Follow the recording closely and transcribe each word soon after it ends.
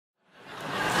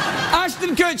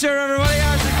Ashton Kutcher, everybody.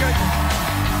 Ashton Kutcher.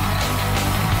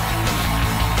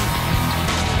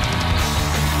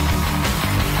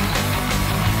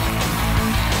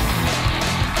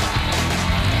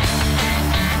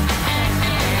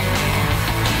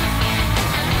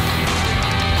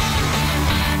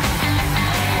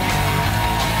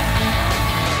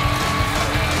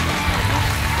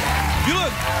 You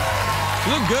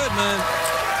look good, man.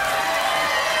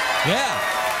 Yeah.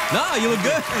 No, you look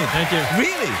good. Thank you.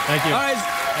 Really? Thank you. All right.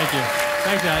 Thank you.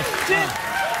 Thanks, guys.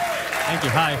 Thank you.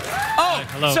 Hi. Oh, Hi.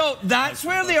 Hello. So that's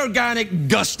where the organic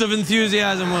gust of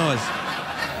enthusiasm was.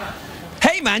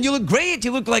 Hey, man, you look great.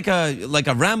 You look like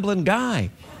a rambling guy.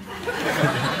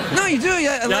 No, you do.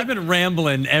 Yeah, I've been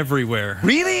rambling everywhere.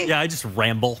 Really? Yeah, I just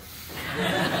ramble.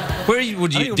 Where do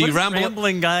you ramble?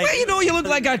 Rambling guy. Well, you know, you look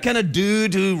like that kind of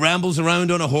dude who rambles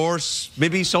around on a horse,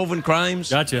 maybe solving crimes.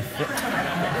 Gotcha.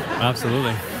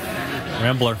 Absolutely.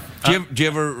 Rambler. Do you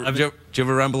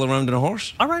ever ramble around on a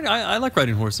horse? All right, I like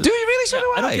riding horses. Do you really? So do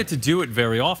I. I don't get to do it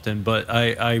very often, but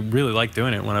I really like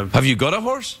doing it when I've... Have you got a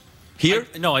horse? Here?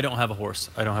 No, I don't have a horse.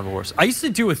 I don't have a horse. I used to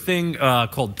do a thing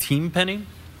called team penning.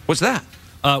 What's that?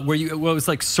 Well, it's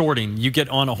like sorting. You get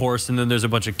on a horse, and then there's a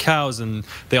bunch of cows, and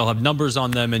they all have numbers on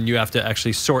them, and you have to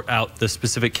actually sort out the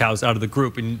specific cows out of the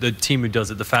group, and the team who does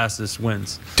it the fastest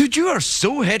wins. Dude, you are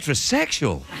so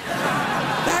heterosexual.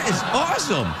 That is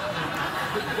awesome.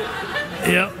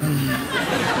 Yeah.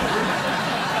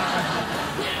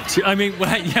 I mean,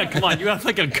 yeah, come on. You have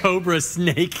like a cobra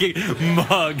snake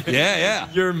mug. Yeah, yeah.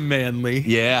 You're manly.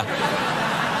 Yeah.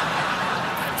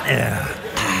 Yeah.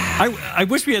 I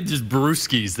wish we had just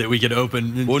brewskis that we could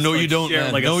open. Well, no, you don't.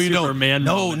 Like no, you don't.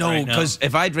 No, because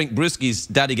if I drink brewskis,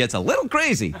 Daddy gets a little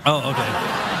crazy. Oh, okay.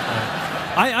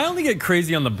 I only get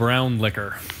crazy on the brown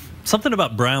liquor. Something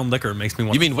about brown liquor makes me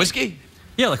want. You mean whiskey?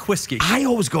 Yeah, like whiskey. I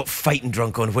always got fighting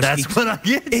drunk on whiskey. That's what I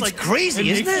get. It's like, crazy,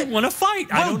 isn't it? Makes me want to fight.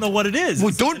 Well, I don't know what it is.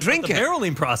 Well, don't drink the it.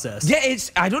 Barreling process. Yeah,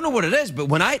 I don't know what it is, but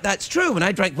that's true. When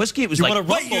I drank whiskey, it was you like, want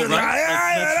to rumble,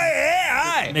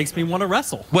 right? It makes me want to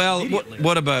wrestle. Well,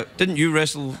 what about, didn't you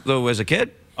wrestle, though, as a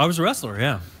kid? I was a wrestler,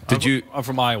 yeah. I'm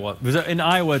from Iowa. In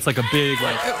Iowa, it's like a big,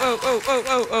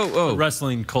 like,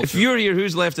 wrestling culture. If you're here,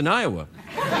 who's left in Iowa?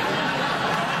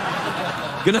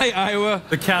 Good night, Iowa.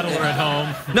 The cattle are at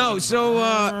home. No, so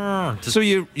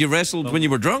you wrestled when you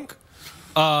were drunk?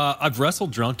 I've wrestled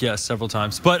drunk, yes, several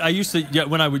times. But I used to, yeah,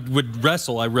 when I would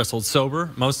wrestle, I wrestled sober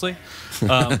mostly.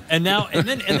 And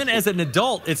then as an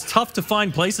adult, it's tough to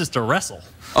find places to wrestle.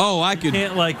 Oh, I could.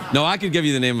 No, I could give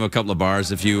you the name of a couple of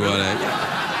bars if you want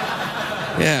to.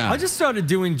 Yeah. I just started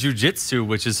doing jiu-jitsu,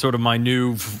 which is sort of my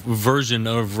new version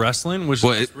of wrestling, which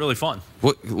is really fun.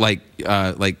 What,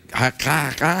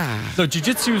 So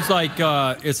jiu-jitsu is like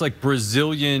it's like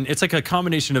Brazilian. It's like a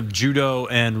combination of judo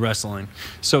and wrestling.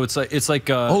 So it's like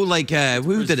who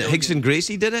did it? Hickson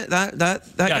Gracie did it. That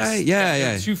guy.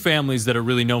 Yeah. Two families that are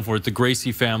really known for it: the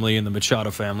Gracie family and the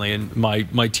Machado family. And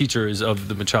my teacher is of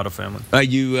the Machado family. Are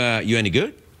you any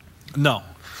good? No,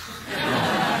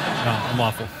 I'm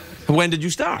awful. When did you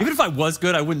start? Even if I was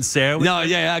good, I wouldn't say I was. No,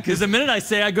 yeah. Because the minute I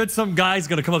say I'm good, some guy's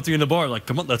going to come up to you in the bar like,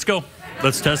 come on, let's go.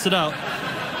 Let's test it out.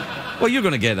 Well, you're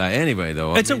going to get that anyway,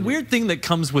 though. It's a weird thing that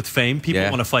comes with fame. People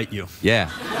want to fight you. Yeah.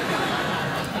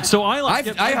 So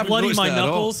I bloody my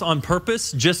knuckles on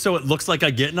purpose just so it looks like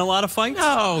I get in a lot of fights.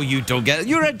 No, you don't get it.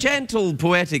 You're a gentle,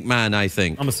 poetic man, I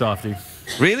think. I'm a softie.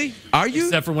 Really? Are you?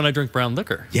 Except for when I drink brown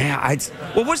liquor. Yeah,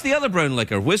 well, what's the other brown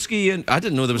liquor? Whiskey and I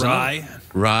didn't know there was rye.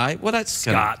 Rye. Well, that's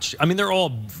Scotch. I mean, they're all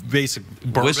basic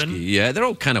bourbon. Whiskey. Yeah, they're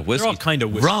all kind of whiskey. They're all kind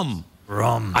of whiskey.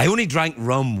 Rum. I only drank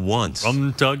rum once.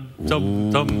 Rum tug.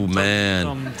 Oh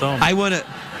man. I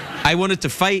wanted to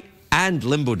fight and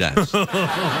limbo dance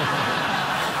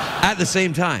at the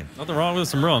same time. Nothing wrong with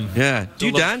some rum. Yeah. Do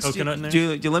you dance?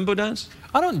 Do you limbo dance?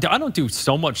 I don't do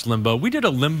so much limbo. We did a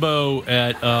limbo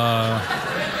at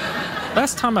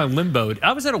last time I limboed.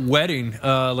 I was at a wedding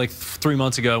like 3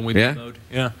 months ago and we limboed.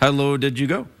 Yeah. How low did you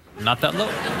go? Not that low.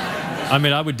 I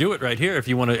mean, I would do it right here if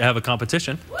you want to have a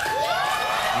competition. Well,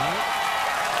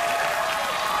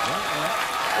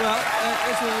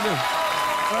 that's what we'll do.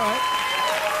 All right.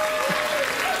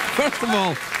 First of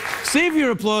all, save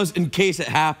your applause in case it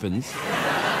happens.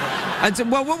 And so,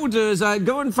 well, what we'll do is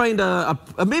go and find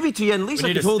maybe to and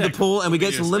Lisa can hold the pole and we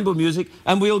get some limbo music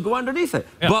and we'll go underneath it.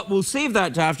 Yeah. But we'll save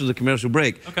that to after the commercial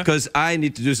break because I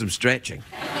need to do some stretching.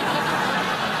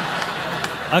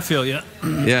 I feel you.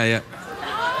 Yeah.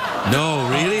 No,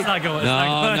 really? It's not going.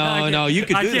 No. You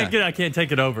could do that. I can't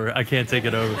take it over. I can't take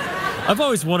it over. I've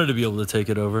always wanted to be able to take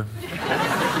it over.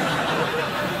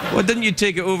 Well, didn't you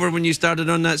take it over when you started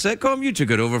on that sitcom? You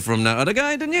took it over from that other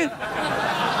guy, didn't you?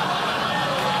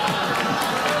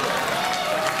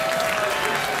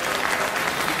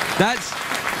 That's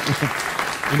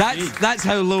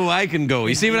how low I can go.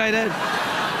 You see what I did?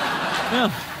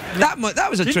 Yeah. That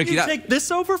was a tricky. Didn't you take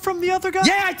this over from the other guy?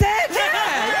 Yeah, I did.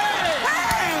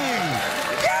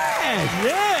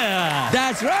 Yeah.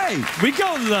 That's right. We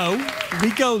go low.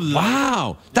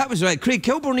 Wow, that was right. Craig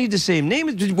Kilborn had the same name.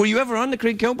 Were you ever on the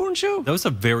Craig Kilborn show? That was the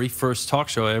very first talk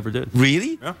show I ever did.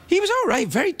 Really? Yeah. He was all right.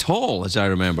 Very tall, as I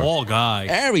remember. Tall guy.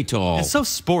 Very tall. And so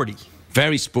sporty.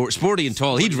 Very sporty and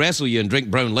tall. He'd wrestle you and drink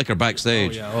brown liquor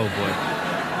backstage. Oh, yeah. Oh, boy.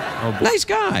 Oh, boy. Nice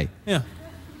guy. Yeah.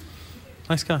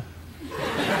 Nice guy.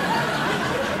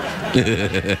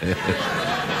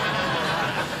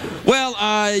 Well,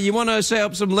 you want to set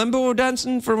up some limbo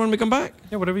dancing for when we come back?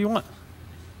 Yeah, whatever you want.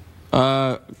 Can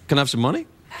I have some money?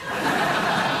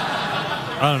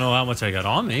 I don't know how much I got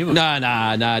on me. But...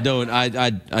 Nah, don't.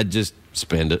 I'd just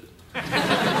spend it.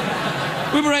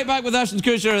 We'll be right back with Ashton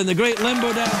Kutcher and the great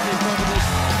limbo dancing competition.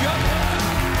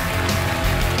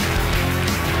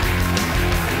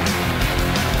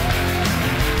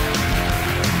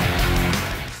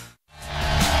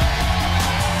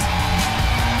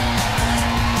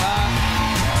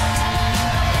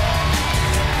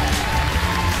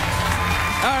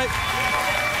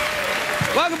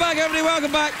 Welcome back, everybody.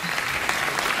 Welcome back.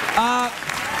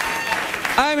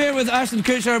 I'm here with Ashton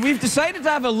Kutcher. We've decided to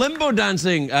have a limbo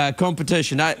dancing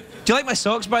competition. Do you like my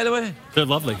socks, by the way? They're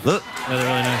lovely. Look. Yeah, they're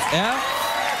really nice. Yeah?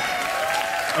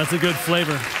 That's a good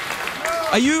flavor.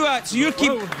 Are you, so you're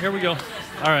keeping... Here we go.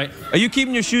 All right. Are you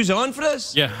keeping your shoes on for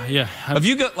this? Yeah. Have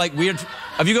you got, like, weird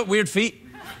feet?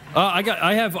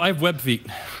 I have web feet.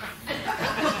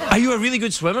 Are you a really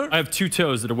good swimmer? I have 2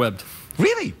 toes that are webbed.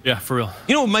 Really? Yeah, for real.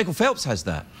 You know, Michael Phelps has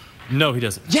that. No, he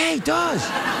doesn't. Yeah, he does.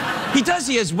 He does.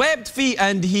 He has webbed feet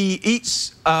and he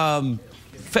eats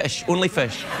fish, only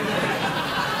fish.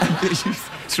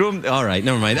 Throw him. All right,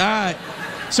 never mind. All right.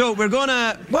 So we're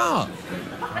gonna. Wow.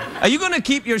 Are you gonna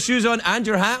keep your shoes on and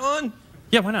your hat on?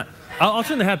 Yeah, why not? I'll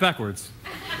turn the hat backwards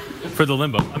for the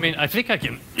limbo. I mean, I think I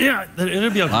can. Yeah, it'll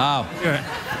be okay. Wow. You're right.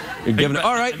 You're giving it.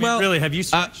 All right. Well, really, have you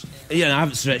stretched? Yeah, no, I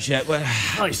haven't stretched yet. Well,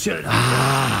 oh, you should.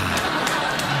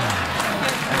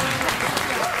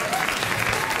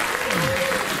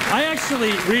 I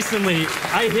actually recently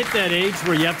hit that age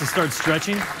where you have to start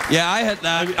stretching. Yeah, I hit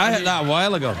that. I hit that a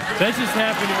while ago. That just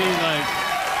happened to me, like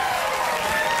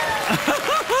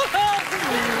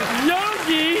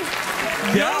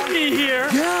Yogi here.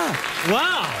 Yeah.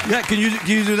 Wow. Yeah. Can you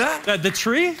do that? The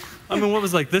tree? I mean, what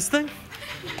was like this thing?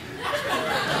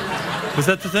 Was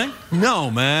that the thing?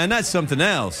 No, man, that's something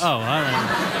else. Oh, I don't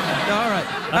know. All right.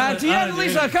 Tiana and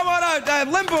Lisa, come on out.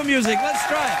 Limbo music. Let's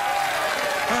try it.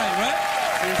 All right, right?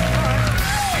 Set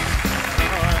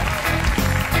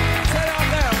it up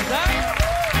there. Like that?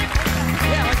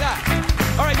 Yeah, like that.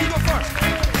 All right, you go first.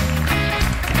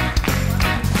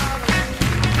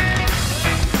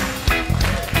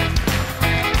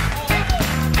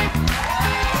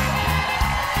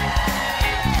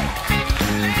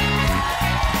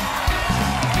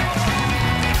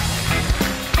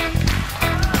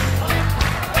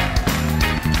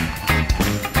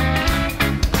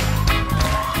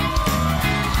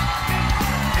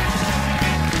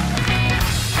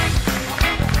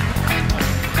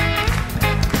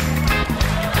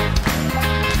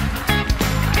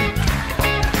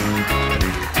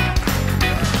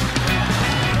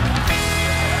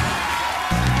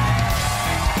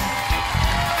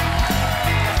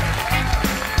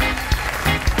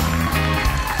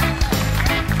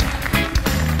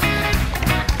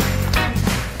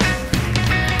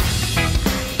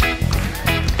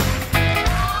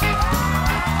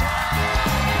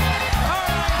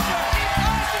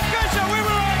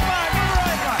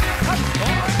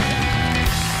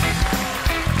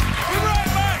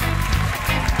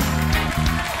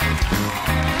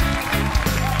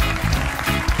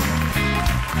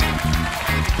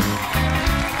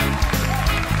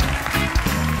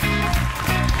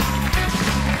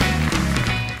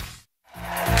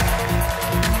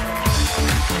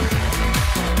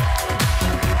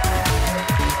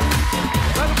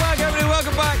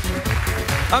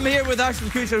 I'm here with Ashton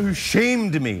Kutcher, who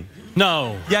shamed me.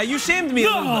 No. Yeah, you shamed me.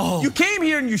 No. You came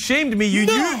here and you shamed me. You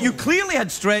knew, you clearly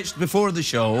had stretched before the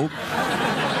show.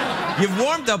 You've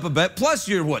warmed up a bit. Plus,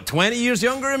 you're, what, 20 years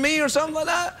younger than me or something like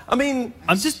that? I mean...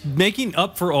 I'm just making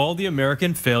up for all the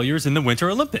American failures in the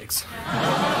Winter Olympics.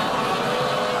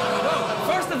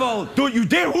 First of all, don't you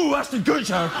dare woo Ashton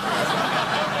Kutcher.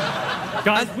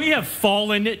 Guys, we have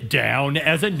fallen down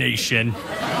as a nation.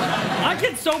 I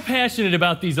get so passionate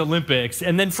about these Olympics,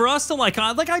 and then for us to like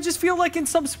I just feel like in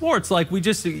some sports, like we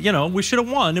just, you know, we should have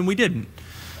won and we didn't.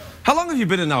 How long have you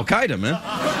been in Al-Qaeda, man?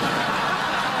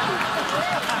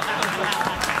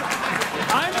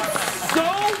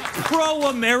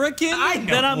 pro-American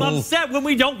that I'm upset when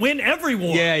we don't win every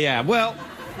war. Yeah.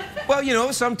 Well, you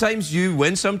know, sometimes you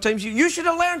win, sometimes you should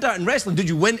have learned that in wrestling. Did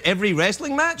you win every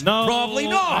wrestling match? No. Probably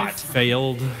not. I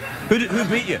failed. Who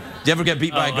beat you? Did you ever get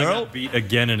beat by a girl? I got beat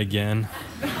again and again.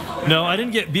 No, I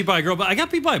didn't get beat by a girl, but I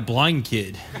got beat by a blind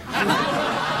kid.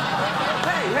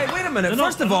 Hey, wait a minute.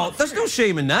 First of all, there's no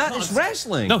shame in that. It's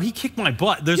wrestling. No, he kicked my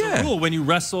butt. There's a rule when you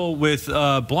wrestle with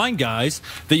blind guys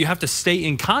that you have to stay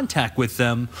in contact with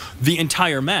them the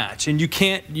entire match, and you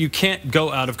can't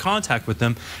go out of contact with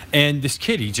them. And this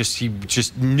kid, he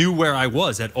just knew where I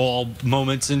was at all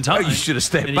moments in time. Oh, you should have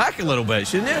stepped back a little bit,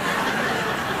 shouldn't you?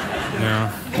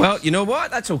 Yeah. Well, you know what?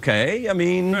 That's okay. I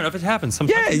mean, fair enough, it happens.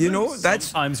 Sometimes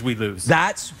sometimes we lose.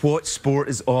 That's what sport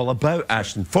is all about,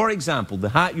 Ashton. For example, the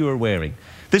hat you are wearing.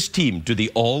 This team, do they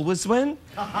always win?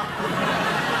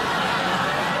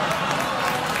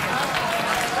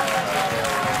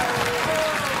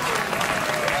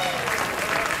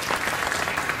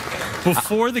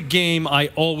 Before the game,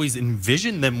 I always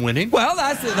envision them winning. Well,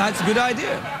 that's a good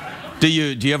idea. Do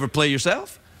you ever play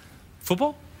yourself?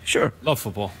 Football? Sure. Love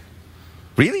football.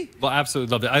 Really? Well,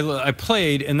 absolutely loved it. I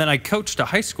played, and then I coached a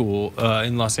high school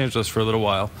in Los Angeles for a little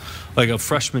while, like a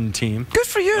freshman team. Good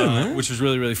for you, man. Which was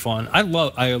really, really fun. I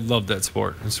love that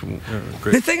sport. It's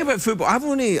great. The thing about football, I've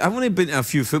only been to a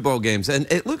few football games, and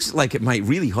it looks like it might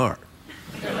really hurt.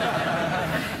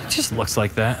 It just looks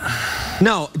like that.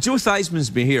 No, Joe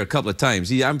Theismann's been here a couple of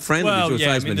times. I'm friendly with Joe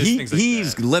Theismann.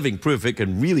 He's living proof it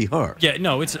can really hurt. Yeah,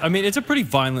 no, it's a pretty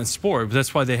violent sport. But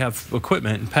that's why they have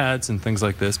equipment and pads and things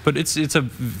like this. But it's a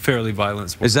fairly violent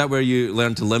sport. Is that where you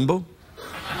learned to limbo?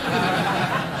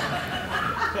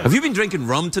 Have you been drinking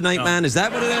rum tonight, man? Is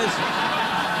that what it is?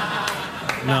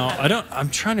 No, I don't. I'm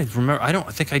trying to remember. I don't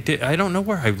think I did. I don't know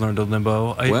where I learned a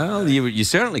limbo. Well, you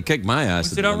certainly kicked my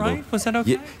ass. Was it all right? Was that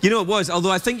okay? You know, it was.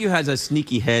 Although I think you had a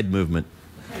sneaky head movement.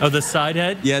 Oh, the side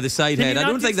head? Yeah, the side head. I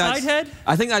don't think that's. Side head?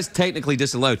 I think that's technically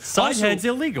disallowed. Side head's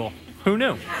illegal. Who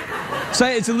knew? So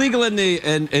it's illegal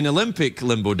in Olympic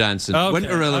limbo dancing. Okay,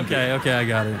 Winter Olympic. Okay, I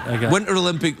got it. Winter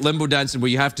Olympic limbo dancing, where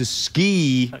you have to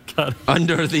ski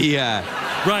under the.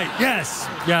 Right. Yes.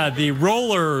 Yeah. The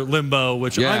roller limbo,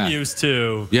 which I'm used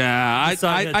to. Yeah.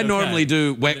 I normally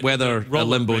do wet weather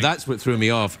limbo. Rink. That's what threw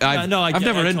me off. I've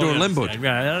never indoor limboed.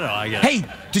 Yeah, I get it. Hey,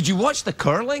 did you watch the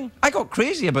curling? I got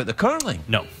crazy about the curling.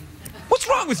 No. What's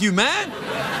wrong with you, man?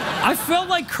 I feel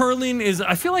like curling is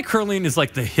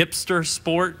like the hipster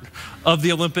sport of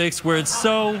the Olympics, where it's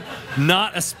so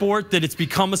not a sport that it's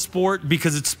become a sport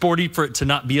because it's sporty for it to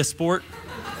not be a sport.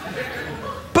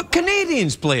 But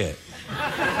Canadians play it.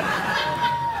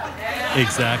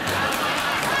 Exactly.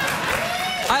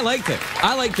 I liked it.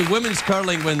 I like the women's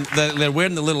curling when they're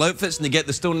wearing the little outfits and they get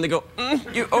the stone and they go,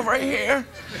 you over here.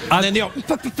 And then they go,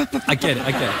 I get it.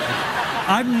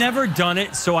 I've never done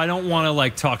it, so I don't want to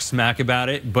like talk smack about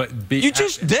it. But you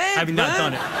just did, having not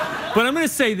done it. But I'm going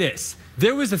to say this: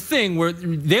 there was a thing where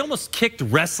they almost kicked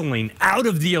wrestling out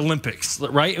of the Olympics,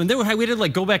 right? And we had to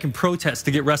like go back and protest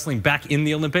to get wrestling back in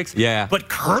the Olympics. Yeah. But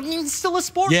curling's still a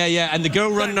sport. Yeah. And the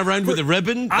girl running around with the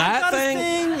ribbon, that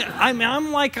thing.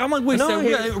 I'm like, wait a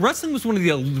second. Wrestling was one of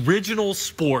the original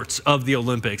sports of the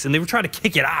Olympics, and they were trying to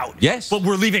kick it out. Yes. But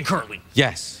we're leaving curling.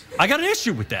 Yes. I got an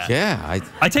issue with that. Yeah.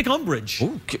 I take umbrage.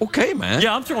 Okay, man.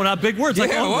 Yeah, I'm throwing out big words like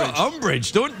umbrage. Well,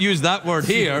 umbrage. Don't use that word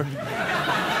here.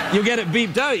 You'll get it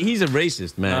beeped out. He's a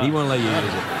racist, man. He won't let you use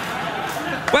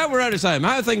it. Well, we're out of time.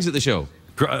 How are things at the show?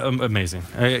 Amazing.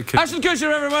 Ashton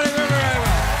Kutcher, everybody.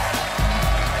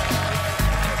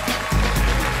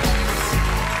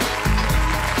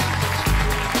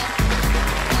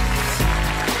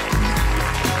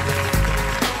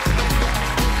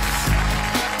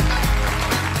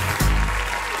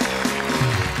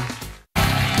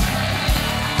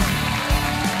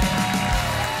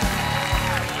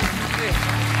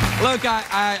 Look,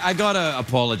 I gotta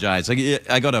apologize.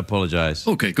 I gotta apologize.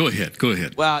 Okay, go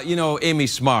ahead. Well, you know, Amy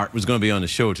Smart was going to be on the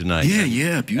show tonight.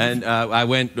 Yeah, beautiful. And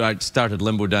I started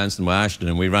limbo dancing with Ashton,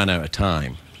 and we ran out of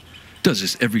time. Does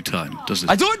this every time?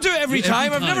 I don't do it every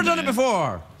time. I've never done it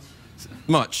before.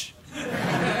 Much.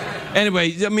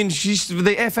 Anyway, I mean,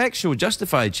 the FX show,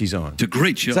 Justified, she's on. It's a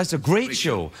great show. That's a great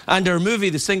show. And her movie,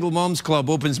 The Single Moms Club,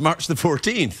 opens March the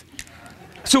 14th.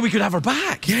 So we could have her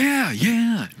back.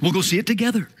 Yeah. We'll go see it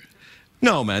together.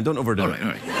 No, man, don't overdo it. All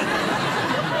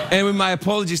right. Anyway, my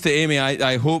apologies to Amy.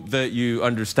 I hope that you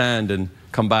understand and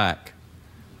come back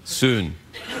soon.